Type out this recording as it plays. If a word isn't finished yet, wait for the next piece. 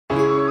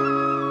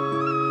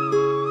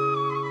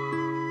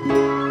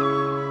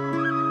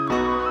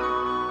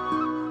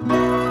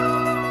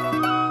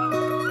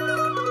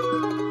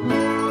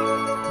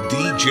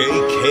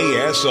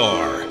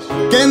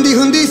KSR ਕਹਿੰਦੀ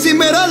ਹੁੰਦੀ ਸੀ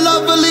ਮੇਰਾ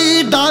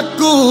ਲਵਲੀ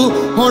ਡਾਕੂ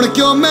ਹੁਣ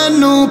ਕਿਉਂ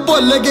ਮੈਨੂੰ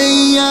ਭੁੱਲ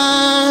ਗਈਆਂ।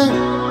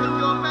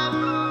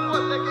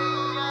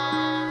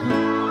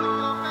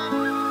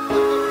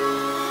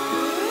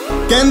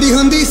 ਕਹਿੰਦੀ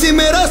ਹੁੰਦੀ ਸੀ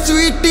ਮੇਰਾ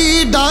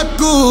ਸਵੀਟੀ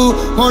ਡਾਕੂ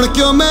ਹੁਣ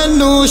ਕਿਉਂ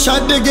ਮੈਨੂੰ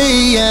ਛੱਡ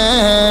ਗਈ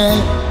ਐ।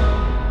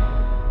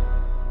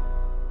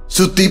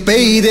 ਸੁੱਤੀ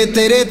ਪਈ ਦੇ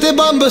ਤੇਰੇ ਤੇ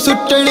ਬੰਬ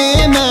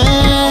ਸੁੱਟਣੇ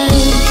ਮੈਂ,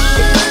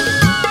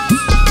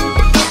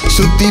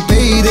 ਸੁੱਤੀ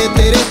ਪਈ ਦੇ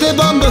ਤੇਰੇ ਤੇ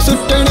ਬੰਬ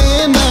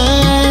ਸੁੱਟਣੇ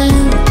ਮੈਂ,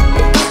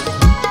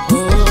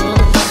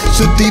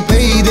 ਸੁੱਤੀ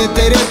ਪਈ ਦੇ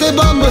ਤੇਰੇ ਤੇ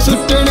ਬੰਬ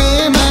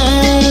ਸੁੱਟਣੇ ਮੈਂ।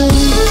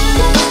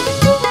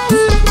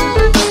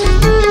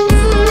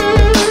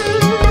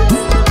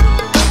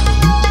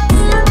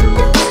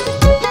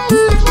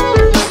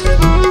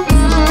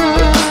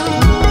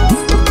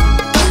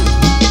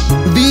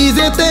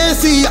 ਵੀਜ਼ੇ ਤੇ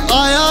ਸੀ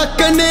ਆਇਆ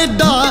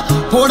ਕੈਨੇਡਾ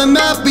ਹੁਣ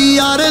ਮੈਂ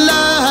PR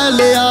ਲੈ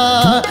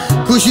ਲਿਆ।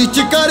 ਖੁਸ਼ੀ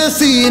ਚ ਕਰ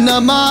ਸੀ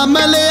ਨਵਾਂ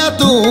ਮਿਲਿਆ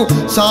ਤੂੰ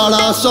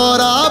ਸਾਲਾ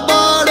ਸੋਹਰਾ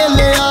ਬਾੜ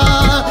ਲਿਆ।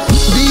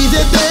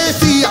 ਵੀਜ਼ੇ ਤੇ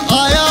ਸੀ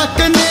ਆਇਆ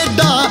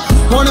ਕੈਨੇਡਾ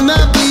ਹੁਣ ਮੈਂ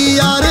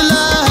PR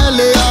ਲੈ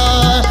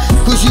ਲਿਆ।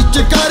 ਖੁਸ਼ੀ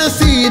ਚ ਕਰ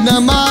ਸੀ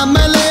ਨਵਾਂ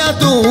ਮਿਲਿਆ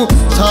ਤੂੰ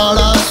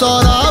ਸਾਲਾ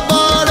ਸੋਹਰਾ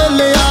ਬਾੜ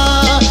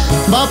ਲਿਆ।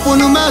 ਬਾਪੂ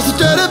ਨੂੰ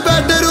ਮਾਸਟਰ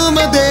ਬੈਡਰੂਮ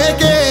ਦੇ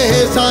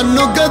ਕੇ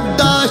ਸਾਨੂੰ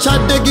ਗੱਦਾ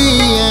ਛੱਡ ਗਈ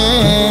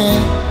ਐ।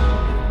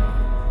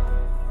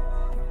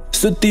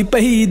 ਸੁੱਤੀ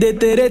ਪਈ ਦੇ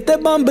ਤੇਰੇ ਤੇ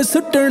ਬੰਬ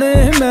ਸੁੱਟਣੇ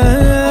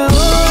ਮੈਂ,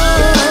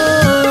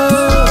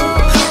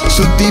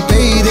 ਸੁੱਤੀ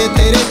ਪਈ ਦੇ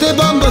ਤੇਰੇ ਤੇ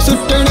ਬੰਬ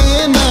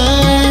ਸੁੱਟਣੇ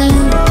ਮੈਂ,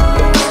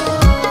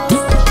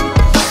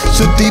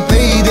 ਸੁੱਤੀ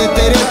ਪਈ ਦੇ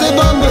ਤੇਰੇ ਤੇ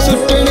ਬੰਬ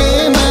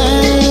ਸੁੱਟਣੇ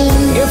ਮੈਂ।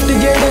 ਗਿਫਟ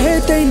ਜਿਹੜੇ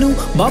ਤੈਨੂੰ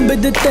ਬੰਬ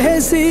ਦਿੱਤੇ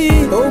ਸੀ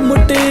ਉਹ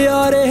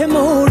ਮੁਟਿਆਰੇ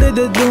ਮੋੜ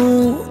ਦੇ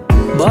ਦੂੰ।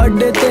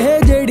 ਬਰਥਡੇ ਤੇ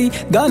ਜਿਹੜੀ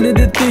ਗਨ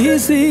ਦਿੱਤੀ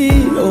ਸੀ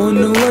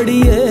ਉਹਨੂੰ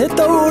ਅੜੀਏ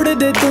ਤੋੜ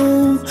ਦੇ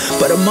ਤੂੰ।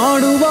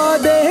 ਪਰਮਾਣੂ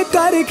ਵਾਦੇ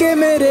ਕਰਕੇ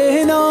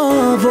ਮੇਰੇ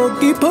ਨਾਲ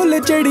ਫੋਕੀ ਫੁੱਲ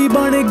ਚੜੀ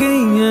ਬਣ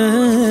ਗਈਆਂ।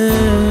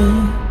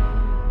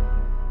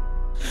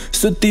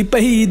 ਸੁੱਤੀ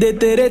ਪਈ ਦੇ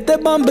ਤੇਰੇ ਤੇ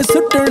ਬੰਬ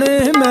ਸੁੱਟਣੇ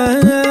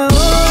ਮੈਂ,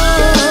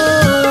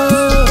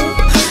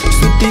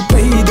 ਸੁੱਤੀ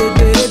ਪਈ ਦੇ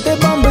ਤੇਰੇ ਤੇ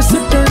ਬੰਬ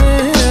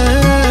ਸੁੱਟਣੇ,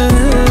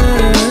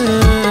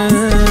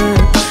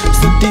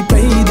 ਸੁੱਤੀ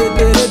ਪਈ ਦੇ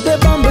ਤੇਰੇ ਤੇ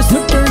ਬੰਬ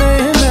ਸੁੱਟਣੇ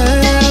ਮੈਂ।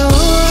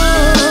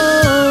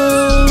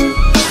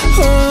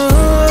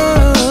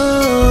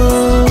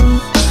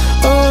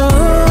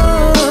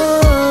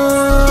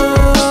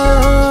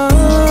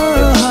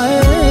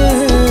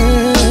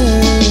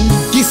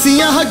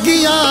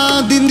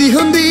 ਦਿੰਦੀ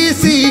ਹੁੰਦੀ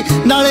ਸੀ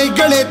ਨਾਲੇ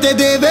ਗਲੇ ਤੇ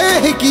ਦੇਵੇ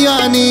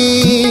ਹਿੱਕੀਆਂ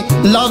ਨੀ।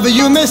 ਲਵ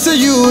ਯੂ ਮਿਸ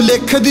ਯੂ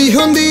ਲਿਖਦੀ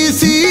ਹੁੰਦੀ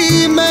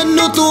ਸੀ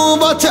ਮੈਨੂੰ ਤੂੰ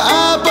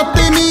WhatsApp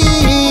ਤੇ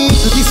ਨੀ।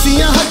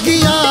 ਕਿਸੀਆਂ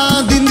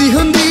ਹੱਗੀਆਂ ਦਿੰਦੀ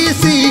ਹੁੰਦੀ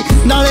ਸੀ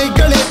ਨਾਲੇ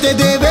ਗਲੇ ਤੇ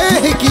ਦੇਵੇ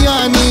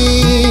ਹਿੱਕੀਆਂ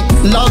ਨੀ।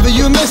 ਲਵ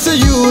ਯੂ ਮਿਸ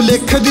ਯੂ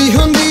ਲਿਖਦੀ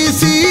ਹੁੰਦੀ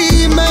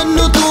ਸੀ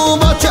ਮੈਨੂੰ ਤੂੰ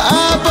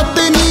WhatsApp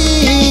ਤੇ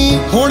ਨੀ।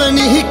 ਹੁਣ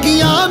ਨੀ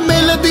ਹਿੱਕੀਆਂ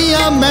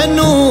ਮਿਲਦੀਆਂ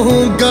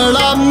ਮੈਨੂੰ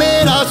ਗਲਾ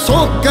ਮੇਰਾ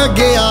ਸੁੱਕ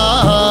ਗਿਆ।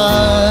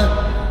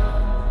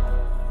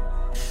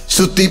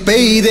 ਸੁੱਤੀ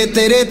ਪਈ ਦੇ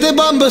ਤੇਰੇ ਤੇ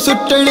ਬੰਬ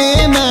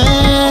ਸੁੱਟਣੇ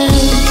ਮੈਂ,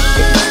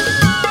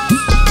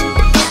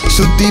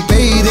 ਸੁੱਤੀ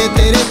ਪਈ ਦੇ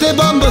ਤੇਰੇ ਤੇ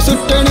ਬੰਬ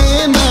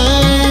ਸੁੱਟਣੇ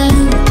ਮੈਂ,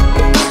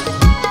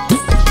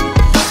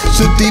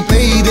 ਸੁੱਤੀ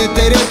ਪਈ ਦੇ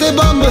ਤੇਰੇ ਤੇ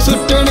ਬੰਬ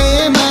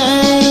ਸੁੱਟਣੇ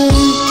ਮੈਂ।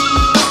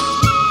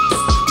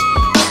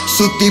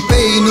 ਸੁੱਤੀ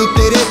ਪਈ ਨੂੰ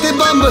ਤੇਰੇ ਤੇ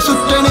ਬੰਬ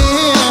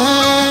ਸੁੱਟਣੇ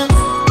ਆ,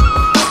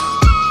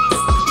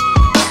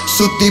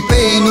 ਸੁੱਤੀ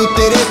ਪਈ ਨੂੰ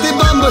ਤੇਰੇ ਤੇ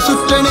ਬੰਬ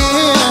ਸੁੱਟਣੇ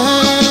ਆ।